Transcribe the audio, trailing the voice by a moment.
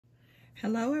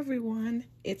Hello everyone,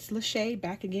 it's Lachey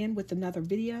back again with another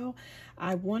video.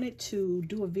 I wanted to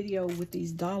do a video with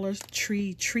these Dollar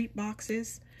Tree treat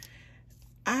boxes.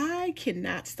 I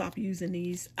cannot stop using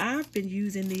these. I've been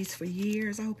using these for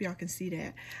years. I hope y'all can see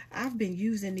that. I've been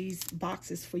using these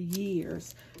boxes for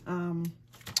years.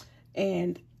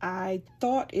 And I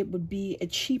thought it would be a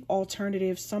cheap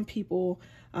alternative. Some people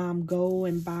go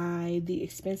and buy the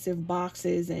expensive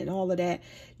boxes and all of that.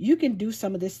 You can do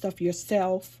some of this stuff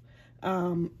yourself.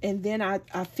 And then I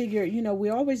figured, you know,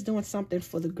 we're always doing something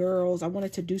for the girls. I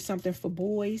wanted to do something for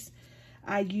boys.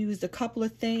 I used a couple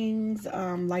of things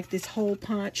like this hole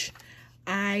punch.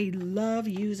 I love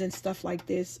using stuff like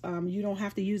this. You don't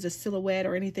have to use a silhouette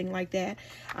or anything like that.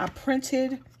 I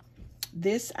printed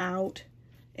this out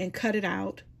and cut it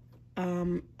out.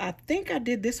 I think I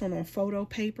did this one on photo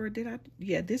paper. Did I?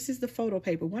 Yeah, this is the photo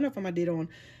paper. One of them I did on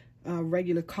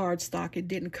regular cardstock. It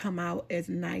didn't come out as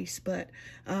nice, but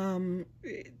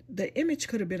the image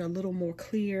could have been a little more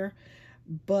clear.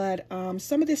 But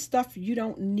some of this stuff you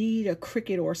don't need a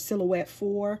Cricut or a silhouette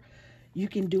for. You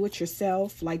can do it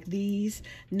yourself, like these.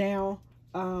 Now,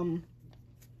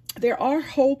 there are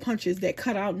hole punches that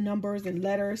cut out numbers and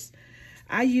letters.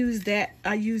 I use that.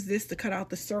 I use this to cut out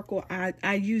the circle.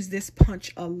 I use this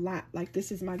punch a lot. Like,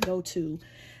 this is my go-to.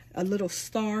 A little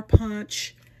star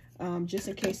punch, just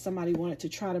in case somebody wanted to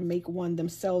try to make one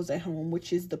themselves at home,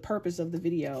 which is the purpose of the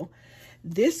video.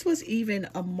 This was even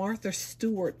a Martha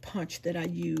Stewart punch that I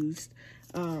used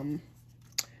to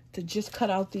just cut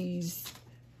out these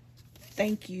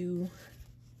thank you.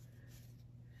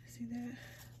 See that?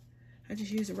 I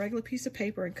just used a regular piece of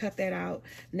paper and cut that out.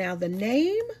 Now the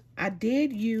name, I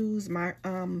did use my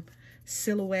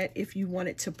silhouette if you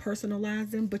wanted to personalize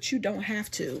them, but you don't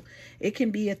have to. It can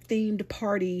be a themed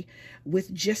party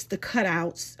with just the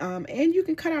cutouts, and you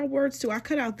can cut out words too. I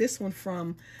cut out this one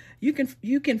from, you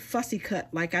can fussy cut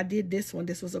like I did this one.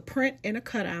 This was a print and a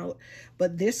cutout,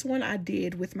 but this one I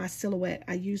did with my silhouette.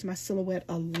 I use my silhouette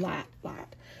a lot.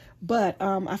 But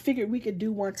I figured we could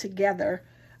do one together.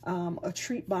 A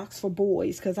treat box for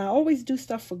boys, because I always do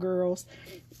stuff for girls,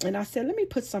 and I said let me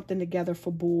put something together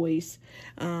for boys.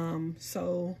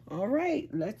 So all right,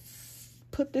 let's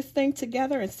put this thing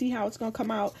together and see how it's gonna come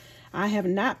out. I have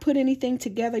not put anything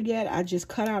together yet. I just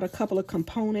cut out a couple of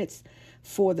components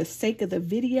for the sake of the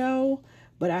video,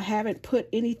 but I haven't put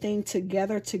anything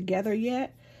together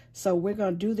yet, so we're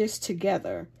gonna do this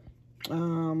together.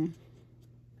 I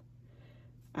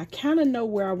kind of know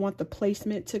where I want the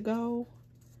placement to go.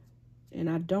 And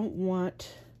I don't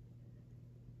want,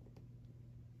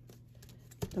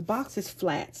 the box is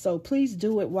flat. So please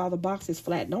do it while the box is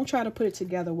flat. Don't try to put it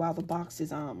together while the box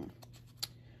is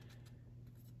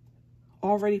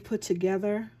already put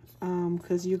together,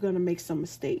 because you're going to make some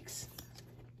mistakes.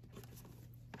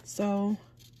 So,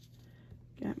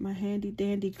 got my handy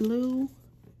dandy glue.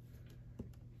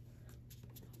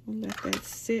 We'll let that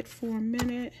sit for a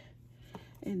minute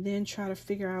and then try to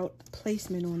figure out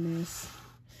placement on this.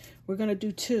 We're going to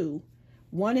do two.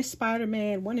 One is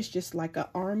Spider-Man. One is just like an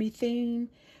army theme.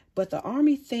 But the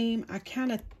army theme, I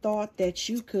kind of thought that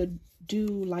you could do,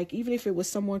 like, even if it was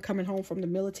someone coming home from the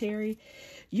military,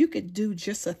 you could do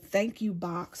just a thank you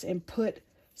box and put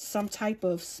some type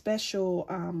of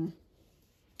special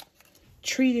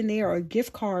treat in there, or a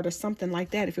gift card or something like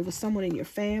that if it was someone in your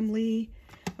family.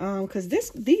 Because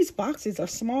these boxes are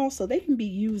small, so they can be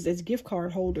used as gift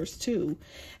card holders too.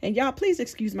 And y'all, please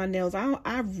excuse my nails.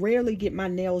 I rarely get my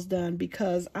nails done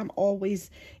because I'm always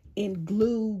in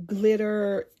glue,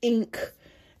 glitter, ink,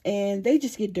 and they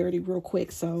just get dirty real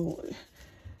quick. So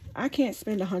I can't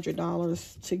spend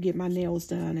 $100 to get my nails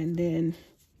done and then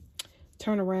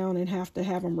turn around and have to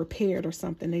have them repaired or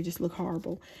something. They just look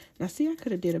horrible. Now see, I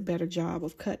could have did a better job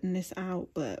of cutting this out,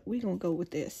 but we're gonna go with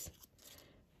this.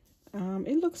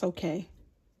 It looks okay.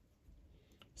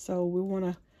 So we want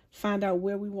to find out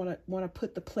where we want to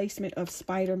put the placement of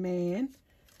Spider-Man.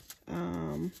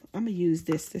 I'm gonna use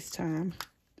this time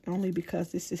only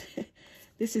because this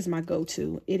is my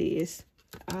go-to. It is.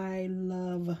 I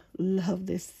love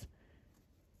this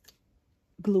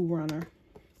glue runner.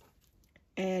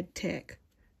 AdTech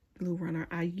glue runner.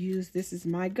 I use this is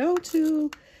my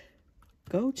go-to.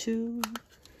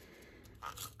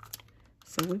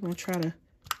 So we're gonna try to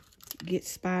get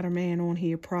Spider-Man on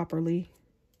here properly.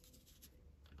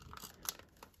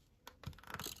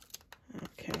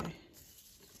 Okay.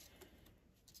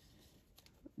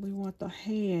 We want the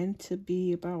hand to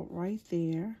be about right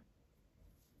there.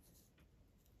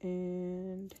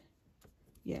 And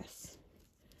yes,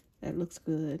 that looks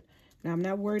good. Now I'm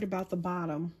not worried about the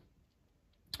bottom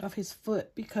of his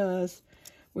foot because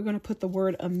we're going to put the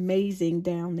word amazing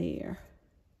down there.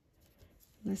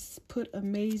 Let's put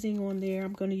amazing on there.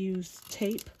 I'm going to use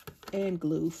tape and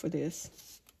glue for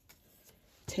this.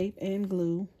 Tape and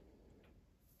glue.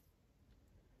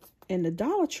 And the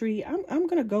Dollar Tree, I'm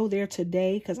going to go there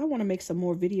today because I want to make some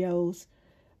more videos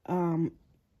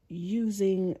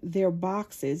using their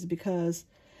boxes, because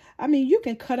I mean, you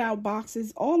can cut out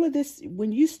boxes. All of this,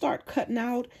 when you start cutting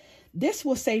out, this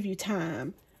will save you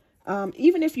time.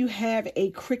 Even if you have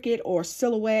a Cricut or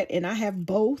Silhouette, and I have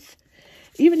both,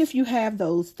 even if you have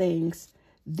those things,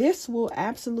 this will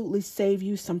absolutely save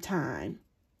you some time.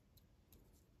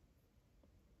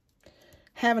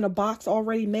 Having a box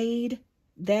already made,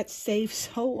 that saves,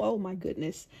 oh my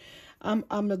goodness. I'm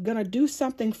gonna do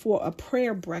something for a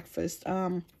prayer breakfast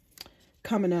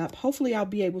coming up. Hopefully I'll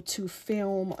be able to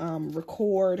film,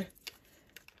 record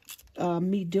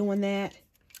me doing that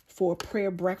for a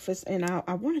prayer breakfast. And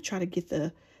I want to try to get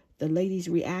the ladies'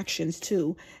 reactions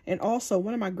too. And also,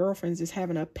 one of my girlfriends is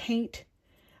having a paint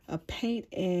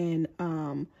and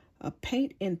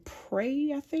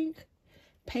pray, I think.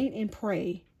 Paint and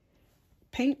pray.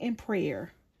 Paint and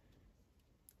prayer.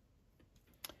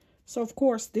 So, of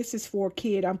course, this is for a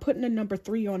kid. I'm putting the number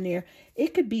 3 on there.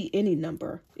 It could be any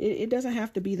number. It doesn't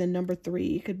have to be the number 3.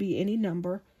 It could be any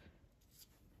number.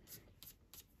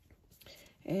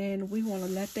 And we want to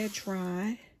let that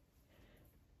dry.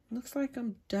 Looks like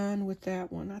I'm done with that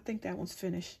one. I think that one's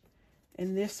finished.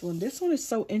 And this one is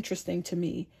so interesting to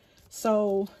me.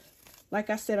 So, like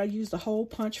I said, I used a hole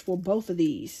punch for both of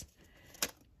these.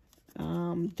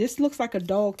 This looks like a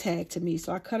dog tag to me,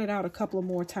 so I cut it out a couple of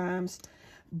more times.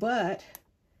 But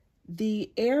the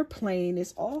airplane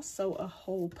is also a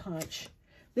hole punch.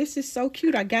 This is so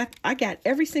cute. I got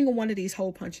every single one of these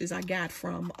hole punches I got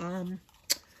from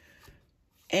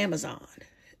Amazon.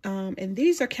 And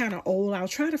these are kind of old. I'll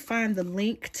try to find the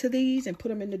link to these and put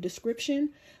them in the description.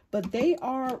 But they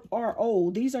are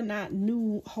old. These are not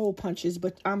new hole punches,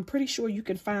 but I'm pretty sure you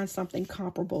can find something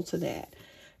comparable to that.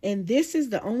 And this is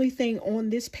the only thing on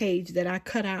this page that I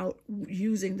cut out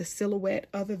using the Silhouette,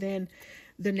 other than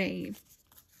the name.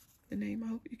 The name, I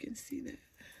hope you can see that.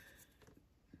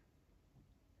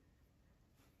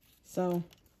 So,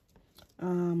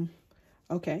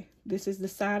 okay, this is the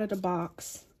side of the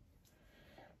box.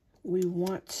 We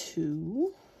want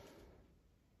to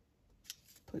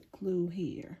put glue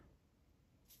here.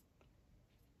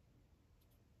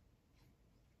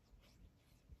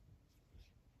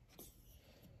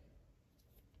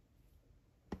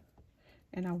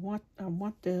 And I want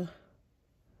the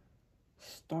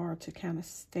star to kind of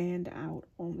stand out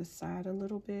on the side a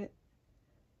little bit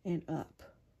and up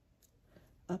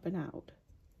and out.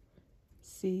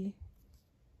 See,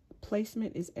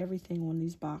 placement is everything on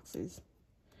these boxes.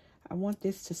 I want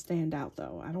this to stand out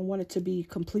though. I don't want it to be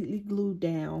completely glued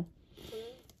down.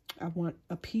 I want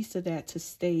a piece of that to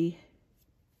stay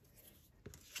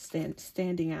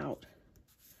standing out.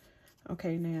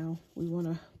 Okay, now we want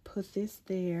to put this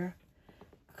there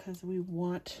because we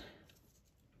want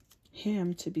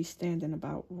him to be standing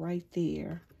about right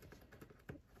there.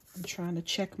 I'm trying to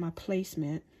check my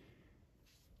placement.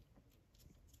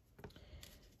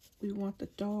 We want the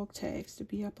dog tags to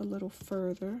be up a little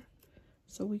further,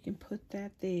 so we can put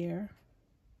that there.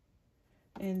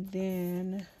 And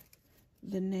then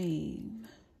the name.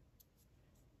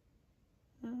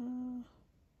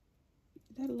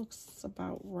 That looks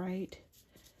about right.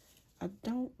 I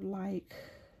don't like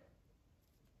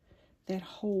that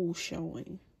hole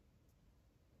showing.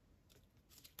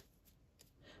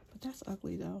 But that's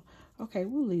ugly though. Okay,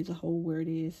 we'll leave the hole where it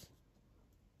is.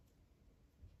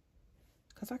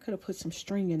 Because I could have put some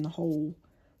string in the hole.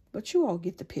 But you all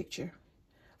get the picture.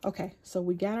 Okay, so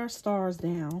we got our stars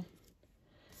down.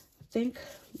 I think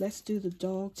let's do the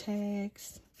dog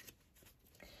tags.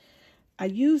 I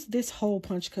use this hole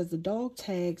punch because the dog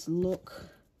tags look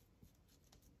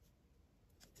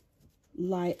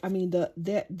like, I mean,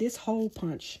 this hole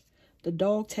punch, the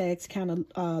dog tags kind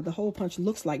of, the hole punch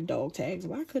looks like dog tags.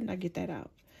 Why couldn't I get that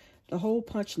out? The hole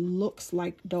punch looks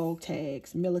like dog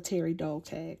tags, military dog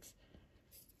tags.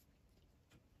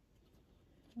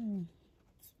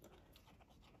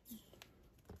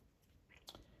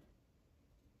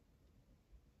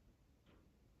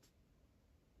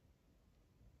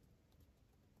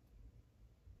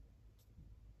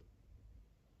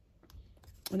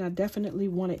 And I definitely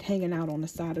want it hanging out on the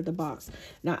side of the box.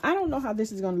 Now, I don't know how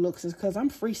this is going to look because I'm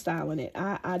freestyling it.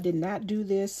 I did not do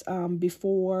this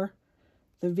before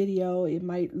the video. It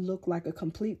might look like a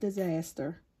complete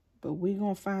disaster, but we're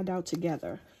going to find out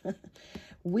together.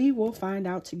 We will find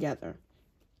out together.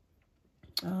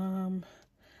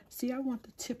 See, I want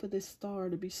the tip of this star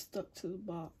to be stuck to the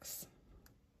box.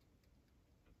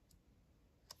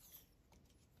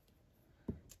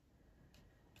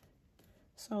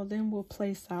 So then we'll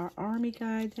place our army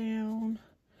guy down,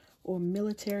 or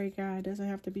military guy. Doesn't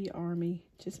have to be army,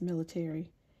 just military.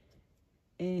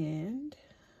 And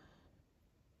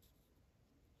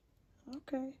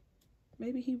okay,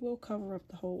 maybe he will cover up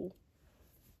the hole.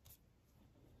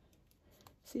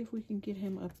 See if we can get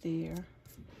him up there.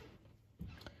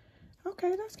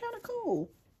 Okay, that's kind of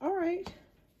cool. All right.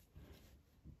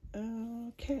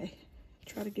 Okay,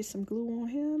 try to get some glue on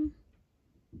him.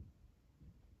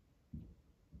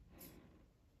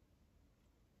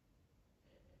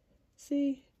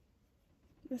 See,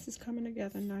 this is coming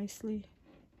together nicely.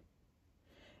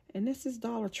 And this is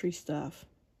Dollar Tree stuff.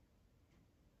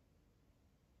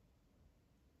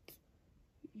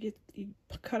 You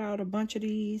cut out a bunch of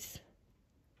these.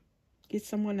 Get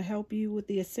someone to help you with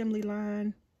the assembly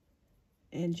line.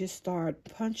 And just start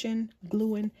punching,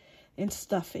 gluing, and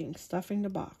stuffing the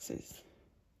boxes.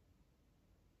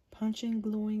 Punching,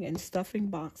 gluing, and stuffing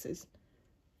boxes.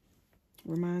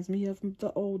 Reminds me of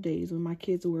the old days when my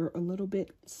kids were a little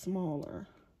bit smaller.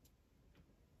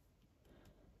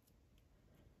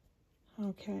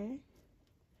 Okay.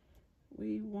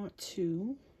 We want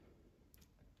to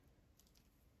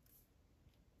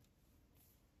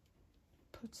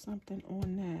put something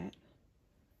on that.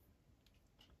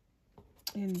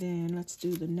 And then let's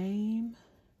do the name.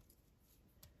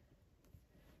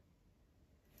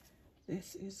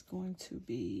 This is going to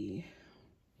be,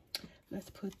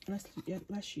 let's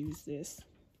use this.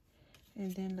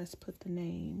 And then let's put the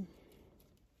name.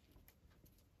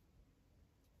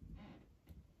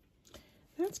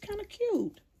 That's kind of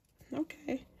cute.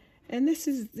 Okay. And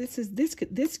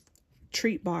this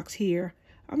treat box here.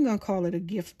 I'm going to call it a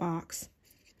gift box.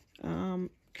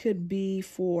 Could be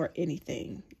for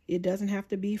anything. It doesn't have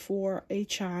to be for a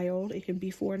child. It can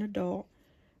be for an adult.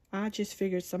 I just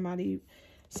figured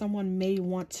someone may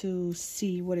want to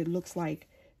see what it looks like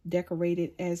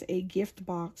decorated as a gift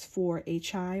box for a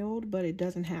child, but it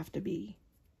doesn't have to be.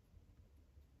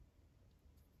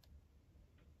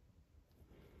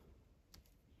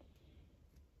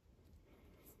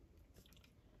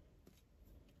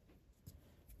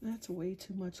 That's way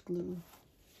too much glue.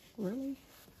 Really?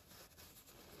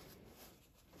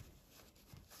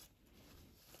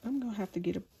 I'm going to have to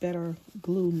get a better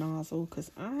glue nozzle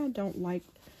because I don't like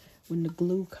when the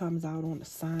glue comes out on the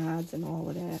sides and all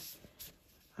of that.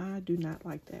 I do not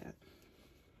like that.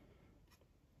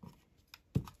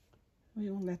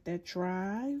 We'll let that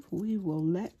dry. We will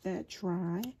let that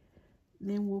dry.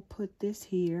 Then we'll put this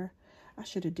here. I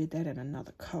should have did that in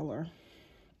another color.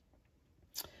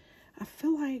 I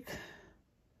feel like,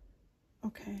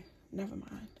 okay, never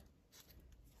mind.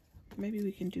 Maybe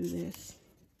we can do this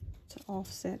to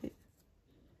offset it.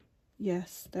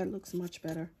 Yes, that looks much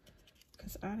better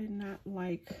because I did not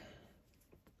like,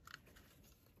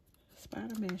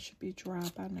 Spider-Man should be dry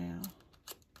by now.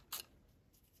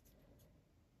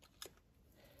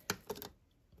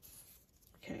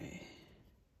 Okay.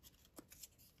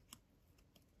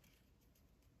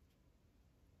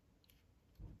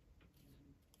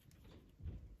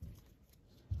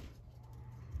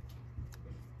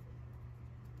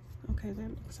 Okay, that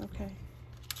looks okay.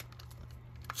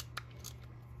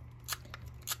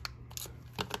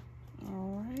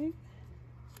 All right.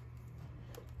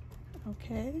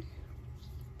 Okay.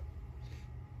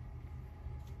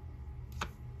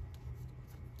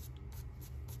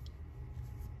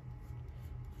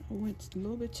 I went a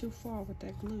little bit too far with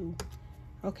that glue.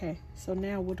 Okay, so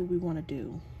now what do we want to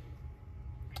do?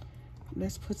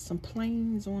 Let's put some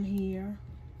planes on here.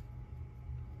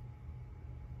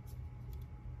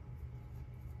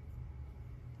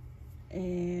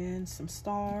 And some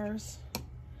stars.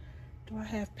 Do I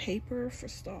have paper for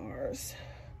stars?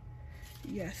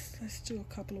 Yes, let's do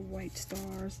a couple of white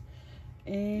stars.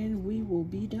 And we will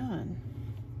be done.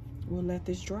 We'll let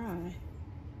this dry.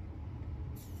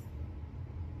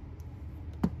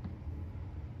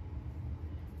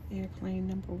 Airplane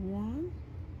number 1.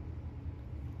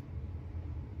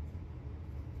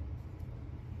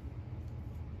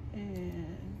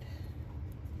 And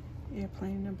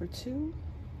airplane number 2.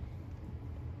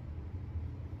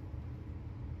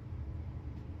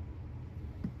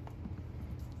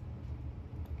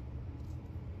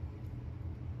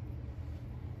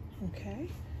 Okay.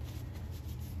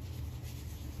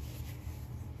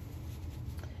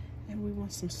 And we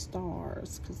want some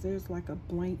stars because there's like a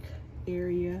blank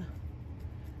area.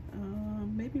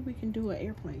 Maybe we can do an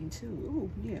airplane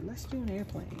too. Oh, yeah, let's do an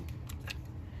airplane.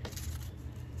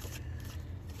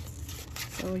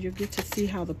 So you'll get to see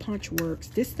how the punch works.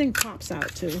 This thing pops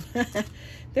out too.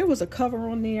 There was a cover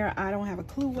on there. I don't have a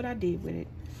clue what I did with it.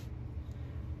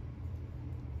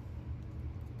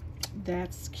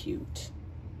 That's cute.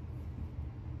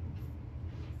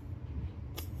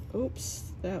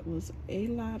 Oops, that was a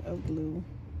lot of glue.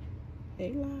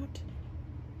 A lot.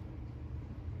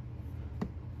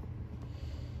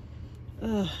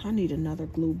 I need another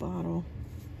glue bottle.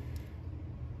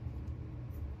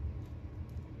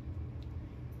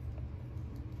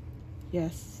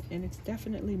 Yes, and it's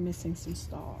definitely missing some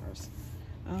stars.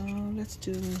 Let's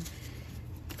do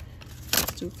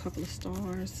a couple of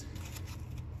stars.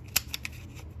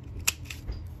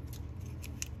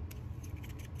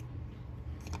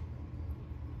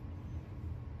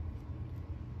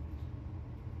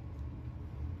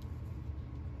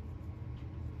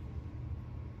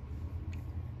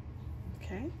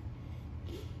 Okay,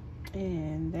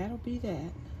 and that'll be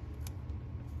that.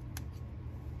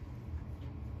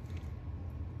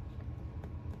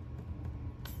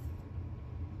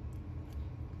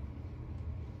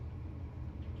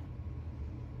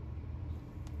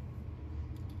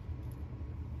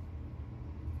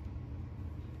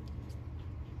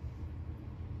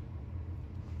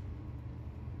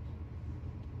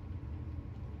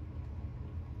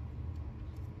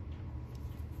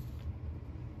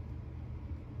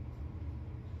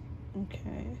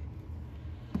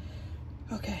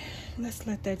 Okay, let's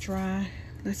let that dry.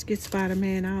 Let's get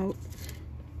Spider-Man out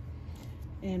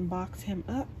and box him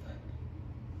up.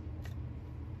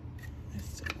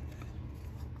 Let's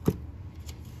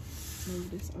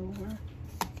move this over.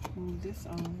 Move this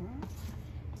over.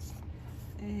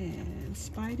 And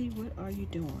Spidey, what are you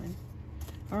doing?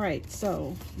 All right,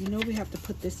 so you know we have to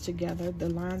put this together. The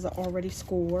lines are already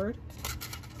scored.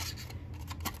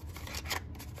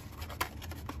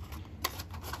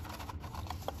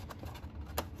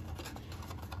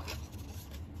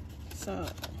 So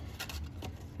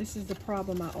this is the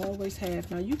problem I always have.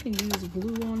 Now you can use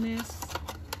glue on this,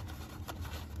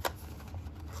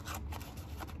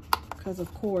 because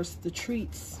of course the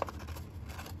treats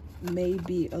may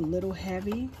be a little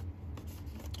heavy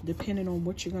depending on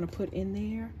what you're going to put in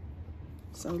there.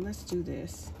 So let's do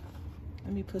this.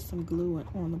 Let me put some glue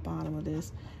on the bottom of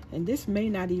this. And this may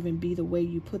not even be the way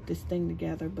you put this thing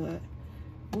together, but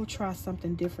we'll try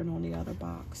something different on the other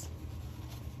box.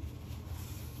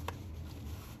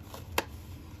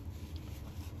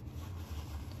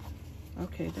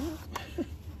 Okay,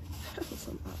 that was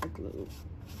a lot of glue.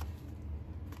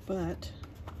 But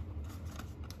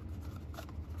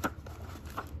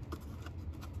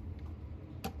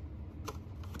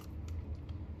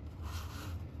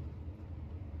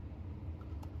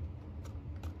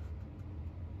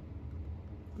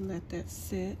let that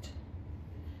sit.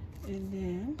 And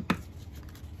then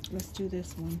let's do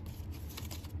this one.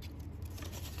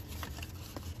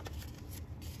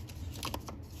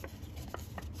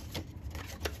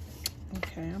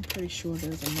 Okay, I'm pretty sure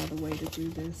there's another way to do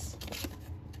this.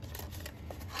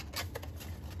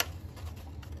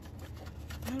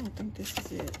 I don't think this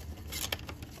is it.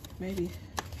 Maybe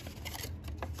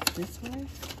this way?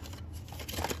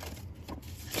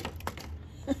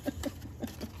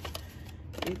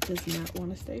 It does not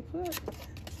want to stay put.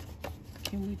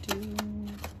 Can we do...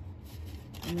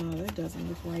 No, that doesn't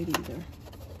look right either.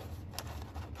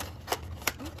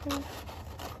 Okay.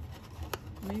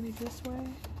 Maybe this way?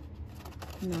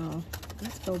 No,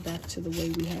 let's go back to the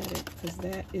way we had it, because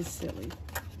that is silly.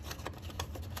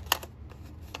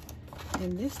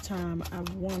 And this time, I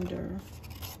wonder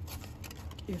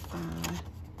if I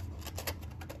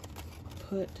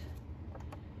put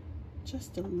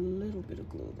just a little bit of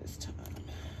glue this time.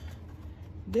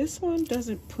 This one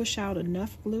doesn't push out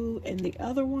enough glue, and the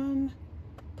other one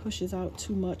pushes out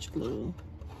too much glue.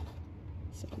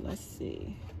 So let's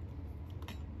see.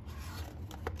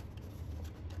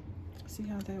 See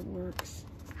how that works.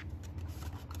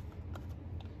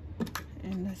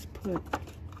 And let's put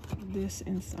this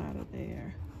inside of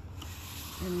there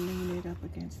and lean it up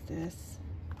against this.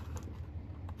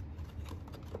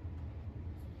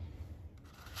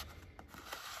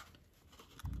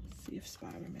 See if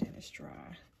Spider-Man is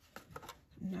dry.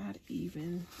 Not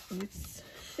even. It's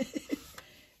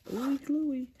ooey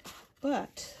gluey,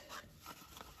 but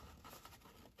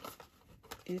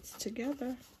it's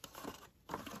together.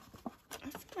 I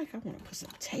feel like I want to put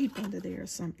some tape under there or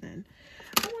something.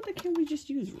 I wonder, can we just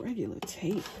use regular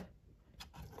tape?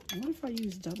 What if I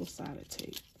use double-sided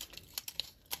tape?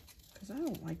 Because I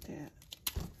don't like that.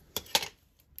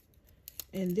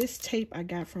 And this tape I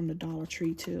got from the Dollar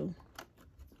Tree too.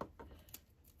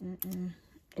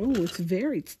 Oh, it's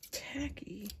very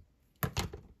tacky.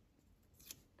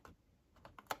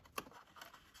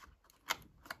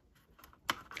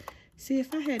 See,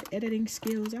 if I had editing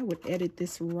skills, I would edit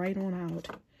this right on out.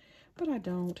 But I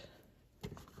don't.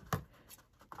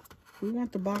 We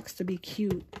want the box to be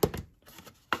cute.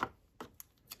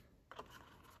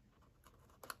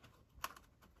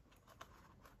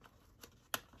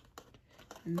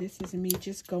 And this is me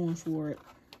just going for it.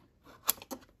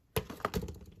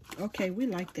 Okay, we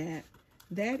like that.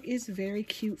 That is very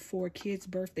cute for a kid's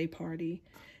birthday party.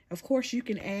 Of course, you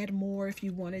can add more if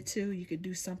you wanted to. You could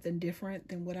do something different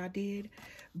than what I did.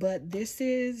 But this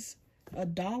is a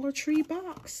Dollar Tree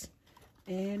box.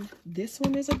 And this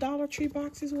one is a Dollar Tree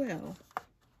box as well.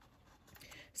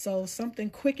 So something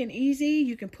quick and easy.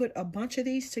 You can put a bunch of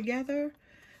these together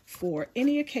for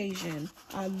any occasion.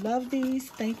 I love these.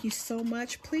 Thank you so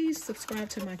much. Please subscribe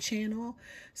to my channel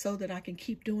so that I can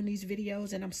keep doing these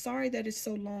videos. And I'm sorry that it's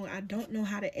so long. I don't know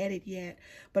how to edit yet,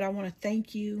 but I want to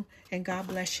thank you and God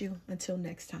bless you. Until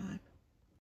next time.